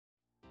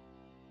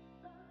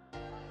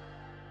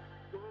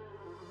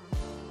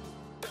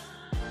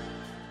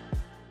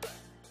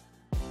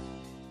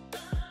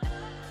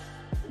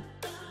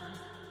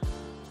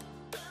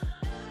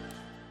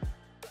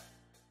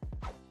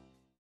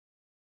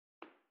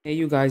Hey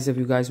you guys, if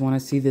you guys want to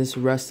see this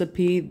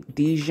recipe,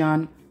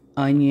 Dijon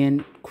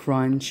onion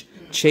crunch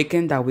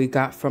chicken that we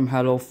got from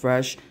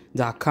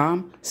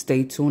HelloFresh.com,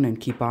 stay tuned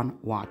and keep on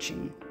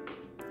watching.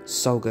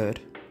 So good,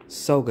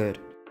 so good.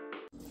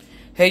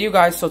 Hey you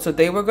guys, so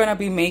today we're gonna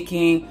be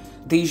making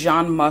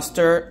Dijon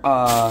mustard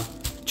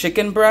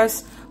chicken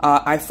breast.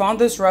 I found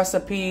this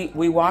recipe.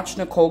 We watch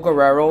Nicole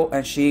Guerrero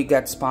and she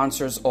gets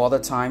sponsors all the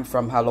time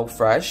from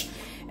HelloFresh,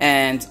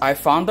 and I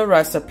found the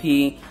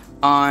recipe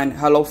on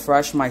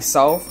HelloFresh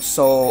myself.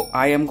 So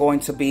I am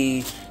going to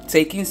be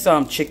taking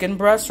some chicken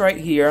breast right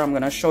here. I'm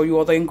going to show you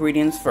all the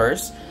ingredients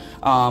first.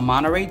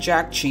 Monterey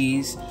Jack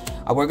cheese.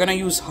 We're going to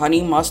use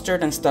honey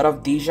mustard instead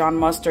of Dijon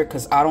mustard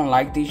because I don't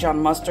like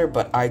Dijon mustard,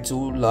 but I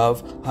do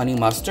love honey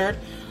mustard.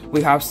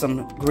 We have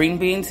some green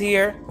beans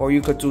here, or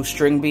you could do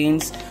string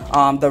beans.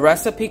 The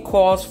recipe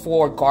calls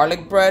for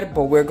garlic bread,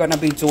 but we're gonna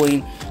be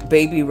doing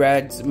baby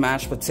red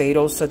mashed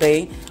potatoes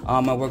today.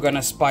 And we're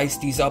gonna spice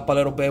these up a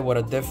little bit with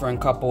a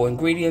different couple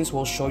ingredients.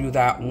 We'll show you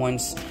that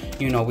once,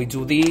 you know, we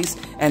do these.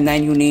 And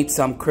then you need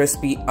some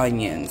crispy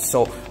onions.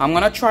 So I'm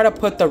gonna try to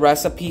put the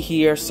recipe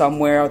here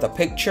somewhere, the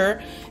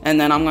picture, and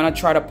then I'm gonna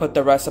try to put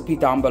the recipe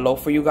down below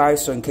for you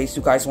guys. So in case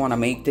you guys wanna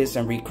make this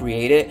and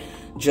recreate it,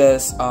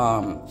 just,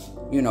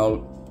 you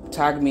know,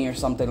 tag me or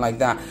something like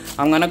that.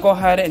 I'm gonna go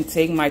ahead and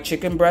take my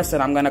chicken breast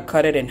and I'm gonna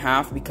cut it in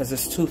half because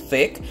it's too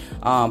thick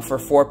for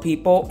 4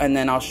 people, and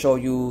then I'll show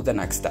you the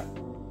next step.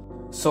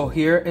 So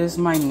here is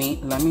my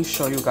meat. Let me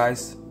show you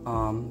guys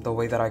the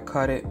way that I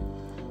cut it,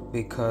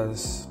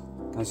 because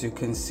as you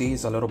can see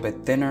it's a little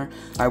bit thinner.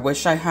 I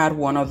wish I had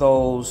one of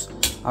those,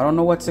 I don't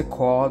know what's it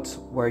called,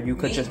 where you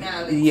could just,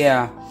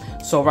 yeah.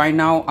 So right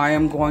now I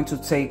am going to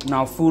take,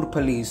 now food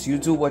police, you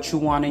do what you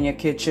want in your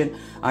kitchen.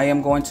 I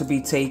am going to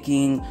be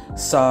taking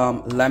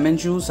some lemon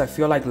juice. I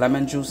feel like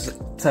lemon juice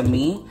to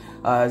me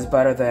is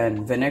better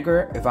than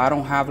vinegar. If I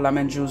don't have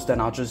lemon juice, then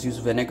I'll just use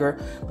vinegar,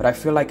 but I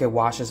feel like it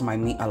washes my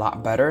meat a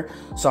lot better.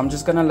 So I'm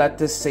just gonna let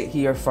this sit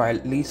here for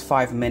at least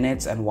 5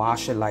 minutes and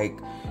wash it, like,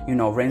 you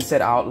know, rinse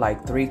it out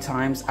like 3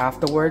 times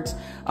afterwards.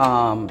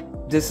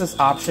 This is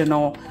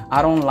optional.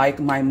 I don't like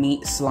my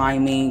meat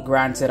slimy.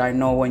 Granted, I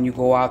know when you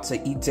go out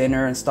to eat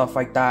dinner and stuff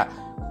like that,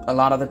 a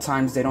lot of the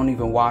times they don't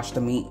even wash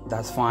the meat.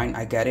 That's fine,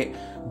 I get it.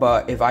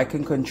 But if I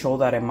can control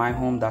that in my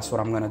home, that's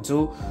what I'm gonna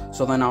do.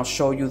 So then I'll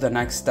show you the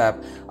next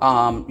step.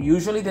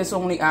 Usually this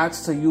only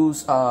asks to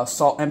use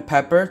salt and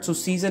pepper to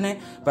season it,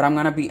 but I'm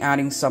gonna be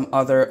adding some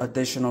other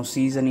additional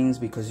seasonings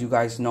because you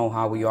guys know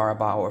how we are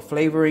about our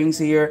flavorings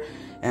here,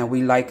 and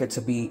we like it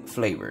to be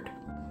flavored.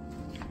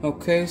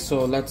 Okay,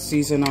 so let's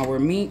season our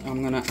meat.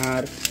 I'm gonna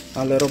add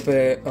a little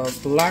bit of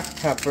black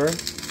pepper.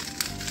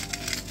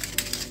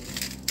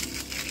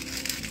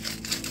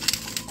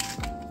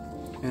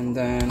 And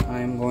then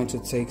I'm going to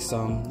take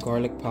some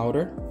garlic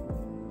powder.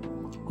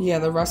 Yeah,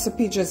 the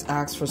recipe just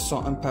asks for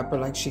salt and pepper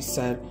like she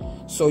said.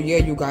 So yeah,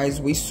 you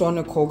guys, we saw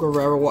Nicole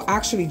Guerrero, well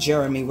actually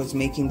Jeremy was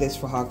making this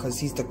for her because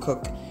he's the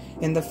cook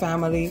in the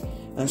family.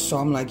 And so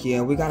I'm like,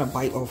 yeah, we gotta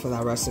bite off of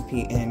that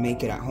recipe and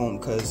make it at home,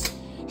 because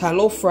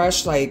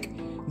HelloFresh, like,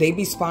 they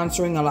be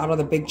sponsoring a lot of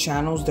the big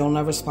channels. They'll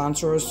never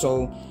sponsor us,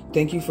 so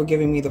thank you for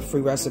giving me the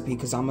free recipe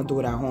because I'm gonna do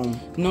it at home.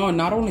 No,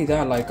 not only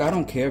that, like, I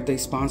don't care if they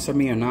sponsor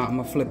me or not. I'm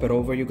gonna flip it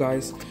over, you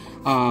guys.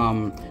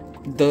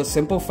 The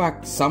simple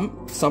fact,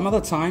 some of the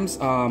times,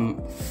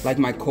 like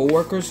my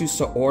coworkers used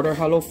to order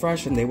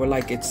HelloFresh and they were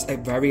like, it's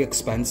very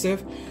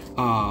expensive.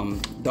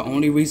 The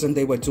only reason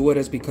they would do it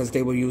is because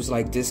they would use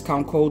like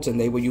discount codes and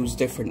they would use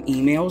different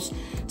emails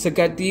to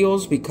get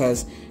deals,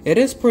 because it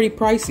is pretty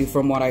pricey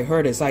from what I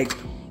heard. It's like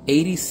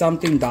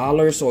 $80-something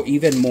or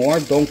even more.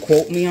 Don't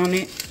quote me on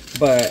it,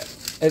 but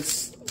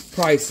it's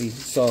pricey.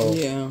 So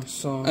yeah,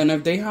 so, and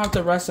if they have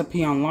the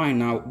recipe online,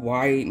 now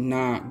why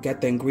not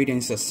get the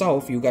ingredients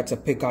yourself? You got to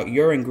pick out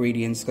your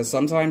ingredients, because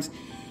sometimes,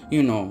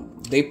 you know,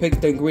 they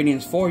pick the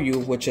ingredients for you,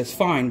 which is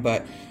fine,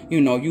 but you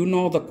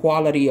know the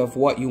quality of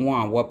what you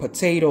want, what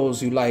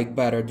potatoes you like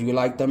better. Do you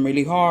like them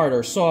really hard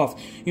or soft?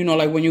 You know,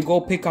 like when you go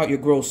pick out your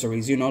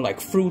groceries, you know, like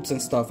fruits and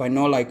stuff. I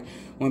know, like,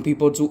 when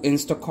people do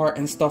Instacart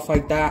and stuff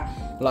like that,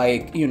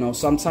 like, you know,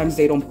 sometimes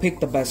they don't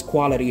pick the best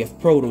quality of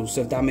produce,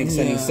 if that makes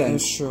any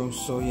sense. It's true.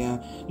 So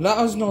yeah, let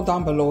us know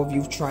down below if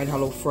you've tried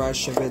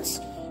HelloFresh, if it's,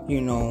 you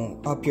know,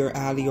 up your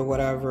alley or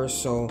whatever.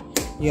 So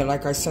yeah,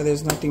 like I said,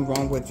 there's nothing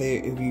wrong with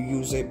it if you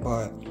use it,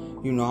 but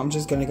you know, I'm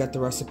just gonna get the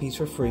recipes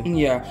for free.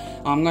 Yeah,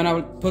 I'm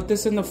gonna put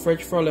this in the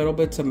fridge for a little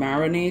bit to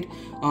marinate,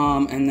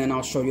 and then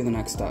I'll show you the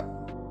next step.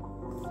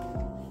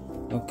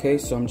 Okay,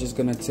 so I'm just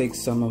gonna take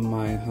some of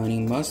my honey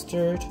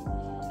mustard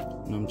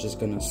and I'm just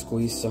gonna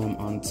squeeze some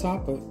on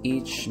top of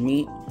each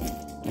meat,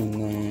 and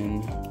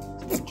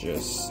then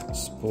just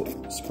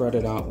spread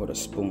it out with a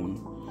spoon.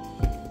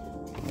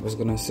 I was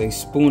gonna say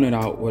spoon it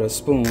out with a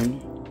spoon.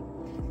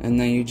 And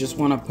then you just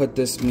want to put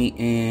this meat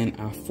in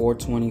at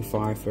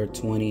 425 for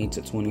 20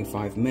 to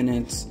 25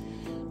 minutes.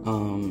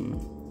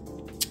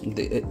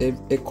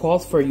 It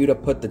calls for you to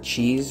put the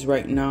cheese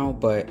right now,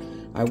 but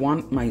I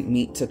want my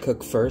meat to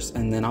cook first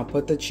and then I'll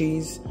put the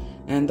cheese.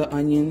 and the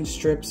onion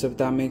strips, if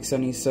that makes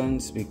any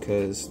sense,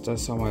 because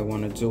that's how I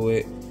want to do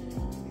it.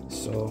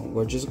 So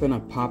we're just gonna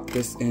pop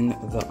this in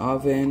the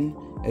oven.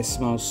 It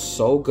smells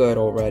so good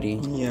already.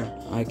 Yeah,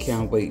 I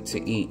can't wait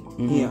to eat.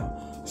 Yeah,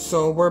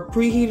 so we're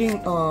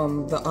preheating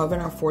the oven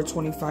at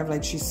 425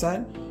 like she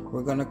said.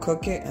 We're gonna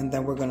cook it, and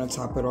then we're gonna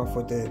top it off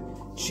with the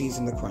cheese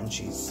and the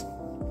crunchies.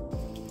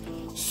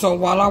 So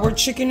while our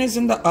chicken is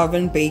in the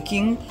oven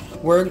baking,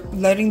 we're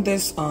letting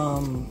this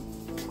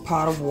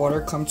pot of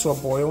water come to a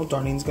boil.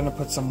 Darlene's gonna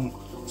put some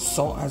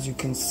salt, as you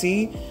can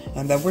see,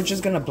 and then we're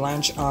just gonna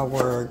blanch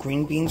our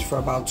green beans for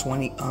about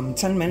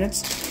 10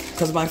 minutes,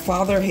 because my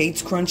father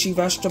hates crunchy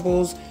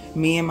vegetables.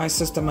 Me and my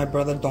sister, my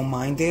brother, don't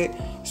mind it.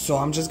 So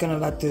I'm just gonna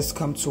let this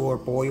come to a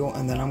boil,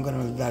 and then I'm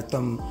gonna let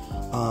them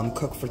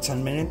cook for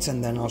 10 minutes,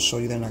 and then I'll show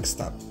you the next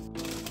step.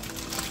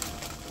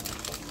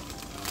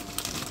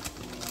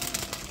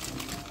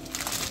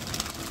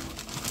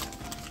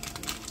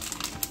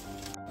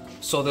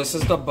 So this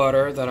is the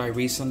butter that I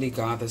recently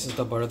got. This is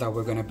the butter that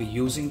we're gonna be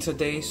using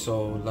today.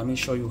 So let me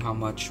show you how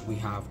much we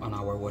have on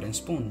our wooden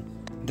spoon.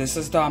 This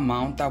is the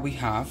amount that we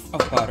have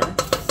of butter.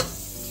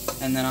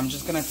 And then I'm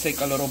just gonna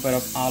take a little bit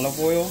of olive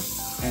oil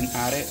and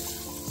add it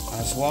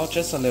as well,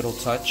 just a little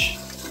touch.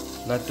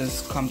 Let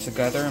this come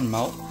together and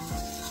melt.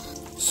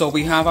 So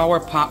we have our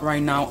pot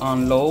right now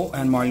on low,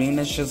 and Marlene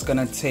is just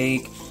gonna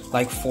take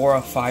like 4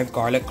 or 5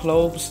 garlic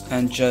cloves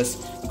and just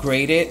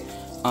grate it.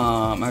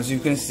 As you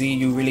can see,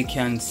 you really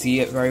can't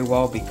see it very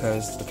well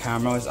because the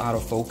camera is out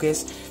of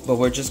focus, but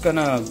we're just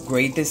gonna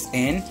grate this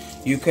in.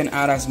 You can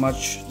add as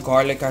much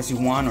garlic as you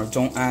want, or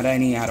don't add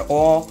any at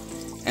all,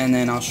 and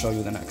then I'll show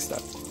you the next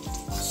step.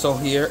 So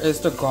here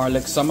is the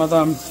garlic. Some of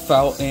them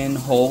fell in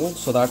whole,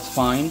 so that's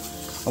fine.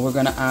 And we're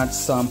gonna add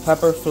some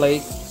pepper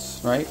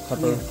flakes, right?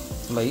 Pepper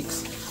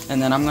flakes.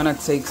 And then I'm gonna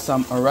take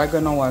some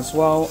oregano as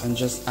well and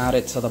just add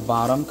it to the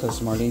bottom,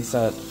 because Marlene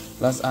said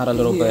let's add a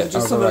little bit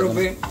just of a oregano.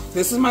 little bit.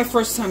 This is my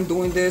first time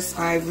doing this.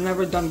 I've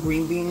never done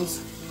green beans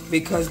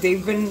because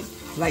they've been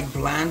like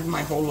bland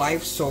my whole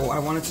life, so I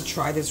wanted to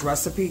try this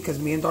recipe because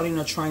me and Darlene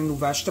are trying new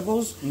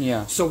vegetables.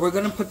 Yeah. So we're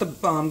gonna put the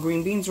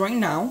green beans right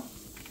now.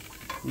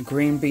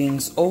 Green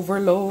beans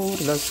overload.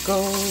 Let's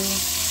go.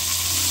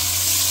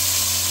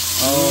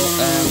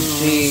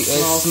 OMG,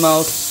 it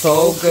smells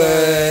so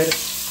good.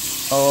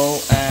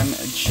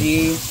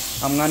 OMG.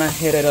 I'm gonna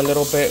hit it a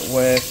little bit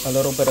with a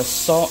little bit of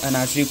salt, and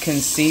as you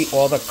can see,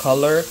 all the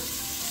color,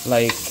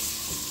 like,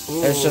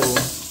 it's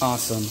just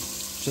awesome.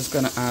 Just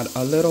gonna add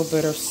a little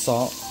bit of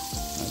salt.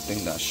 I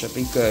think that should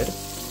be good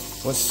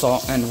with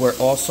salt, and we're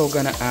also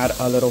gonna add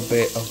a little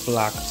bit of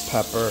black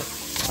pepper.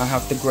 I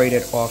have to grate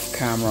it off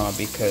camera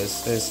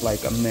because it's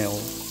like a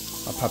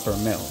pepper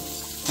mill.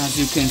 As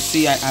you can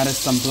see, I added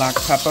some black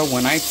pepper.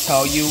 When I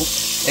tell you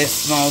it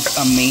smells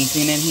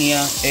amazing in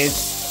here,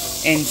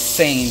 it's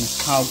insane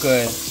how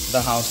good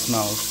the house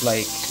smells.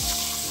 Like,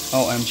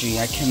 OMG,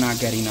 I cannot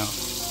get enough.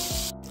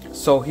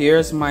 So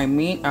here's my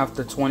meat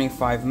after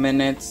 25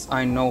 minutes.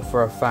 I know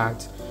for a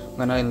fact I'm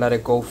gonna let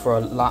it go for a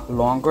lot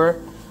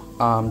longer.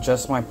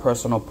 Just my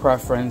personal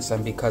preference,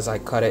 and because I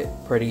cut it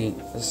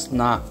it's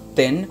not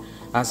thin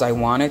as I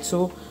wanted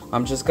to.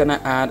 I'm just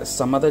gonna add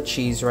some of the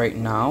cheese right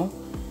now,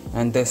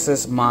 and this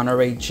is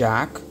Monterey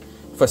Jack.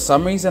 For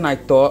some reason I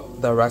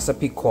thought the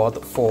recipe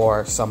called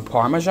for some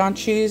Parmesan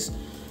cheese,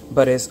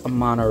 but it's a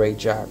Monterey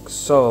Jack.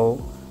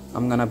 So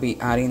I'm gonna be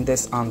adding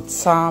this on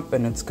top,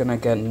 and it's gonna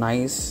get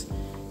nice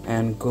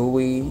and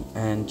gooey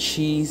and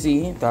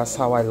cheesy. That's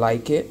how I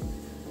like it.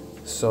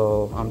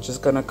 So I'm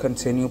just gonna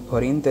continue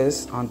putting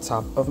this on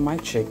top of my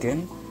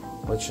chicken,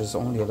 which is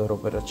only a little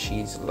bit of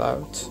cheese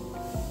left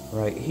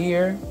right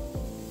here.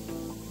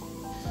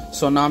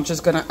 So now I'm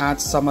just gonna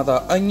add some of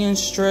the onion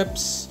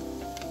strips,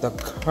 the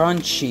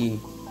crunchy,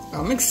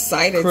 I'm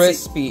excited,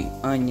 crispy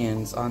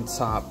onions on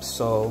top.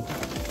 So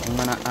I'm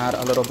gonna add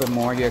a little bit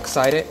more. You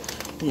excited?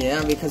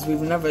 Yeah, because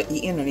we've never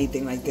eaten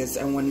anything like this,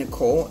 and when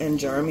Nicole and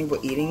Jeremy were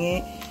eating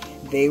it,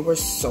 they were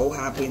so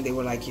happy, and they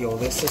were like, yo,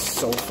 this is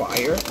so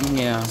fire.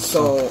 Yeah.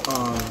 So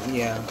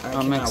yeah,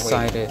 I'm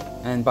excited. Wait.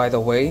 And by the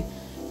way,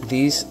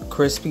 these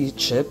crispy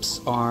chips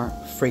are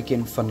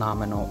freaking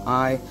phenomenal.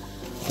 I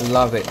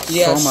love it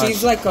so much.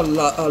 She's like a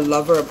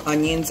lover of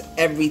onions.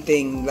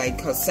 Everything,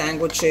 like her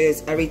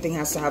sandwiches, everything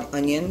has to have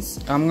onions.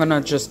 I'm gonna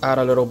just add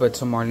a little bit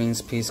to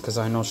Marlene's piece because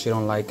I know she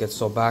don't like it.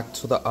 So back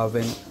to the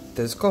oven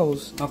this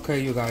goes. Okay,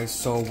 you guys,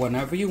 so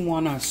whenever you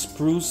want to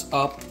spruce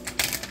up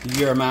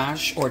your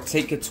mash or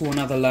take it to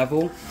another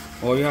level,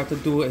 all you have to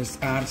do is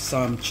add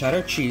some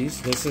cheddar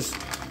cheese. This is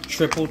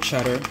triple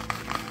cheddar.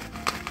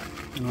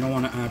 I don't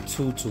want to add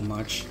too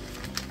much.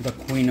 The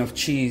queen of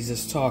cheese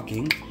is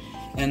talking.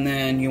 And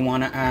then you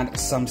want to add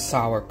some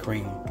sour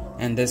cream,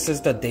 and this is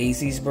the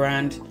Daisy's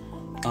brand.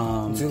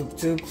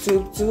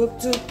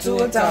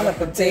 $2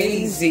 per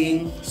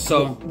daisy.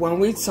 So when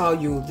we tell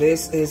you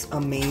this is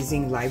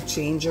amazing, life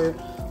changer,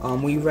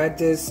 We read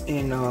this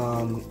in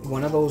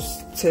one of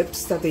those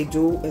tips that they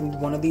do in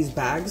one of these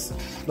bags.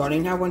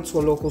 Darlene had went to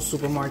a local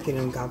supermarket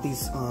and got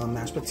these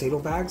mashed potato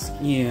bags.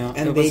 Yeah,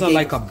 and it was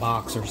like a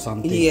box or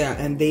something. Yeah,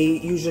 and they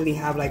usually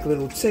have like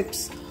little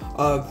tips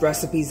of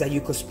recipes that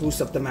you could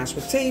spruce up the mashed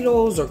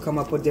potatoes or come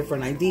up with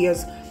different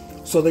ideas.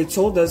 So they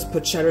told us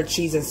put cheddar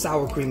cheese and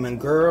sour cream, and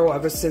girl,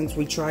 ever since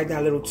we tried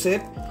that little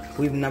tip,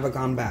 we've never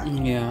gone back.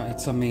 Yeah,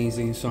 it's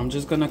amazing. So I'm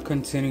just gonna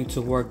continue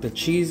to work the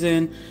cheese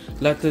in.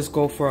 Let this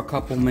go for a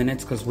couple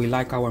minutes because we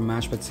like our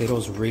mashed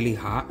potatoes really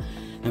hot.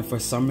 And for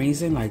some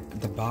reason,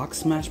 like the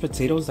box mashed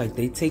potatoes, like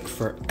they take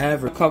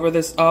forever. Cover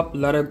this up,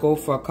 let it go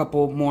for a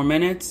couple more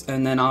minutes,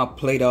 and then I'll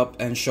plate up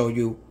and show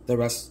you the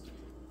rest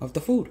of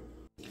the food.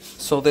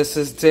 So this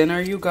is dinner,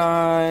 you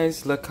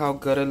guys. Look how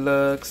good it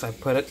looks. I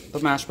put the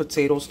mashed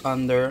potatoes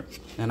under,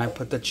 and I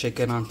put the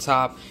chicken on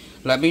top.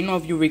 Let me know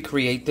if you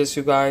recreate this,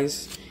 you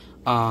guys.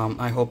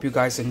 I hope you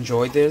guys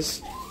enjoyed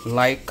this.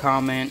 Like,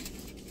 comment,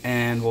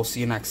 and we'll see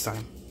you next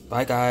time.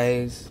 Bye,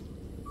 guys.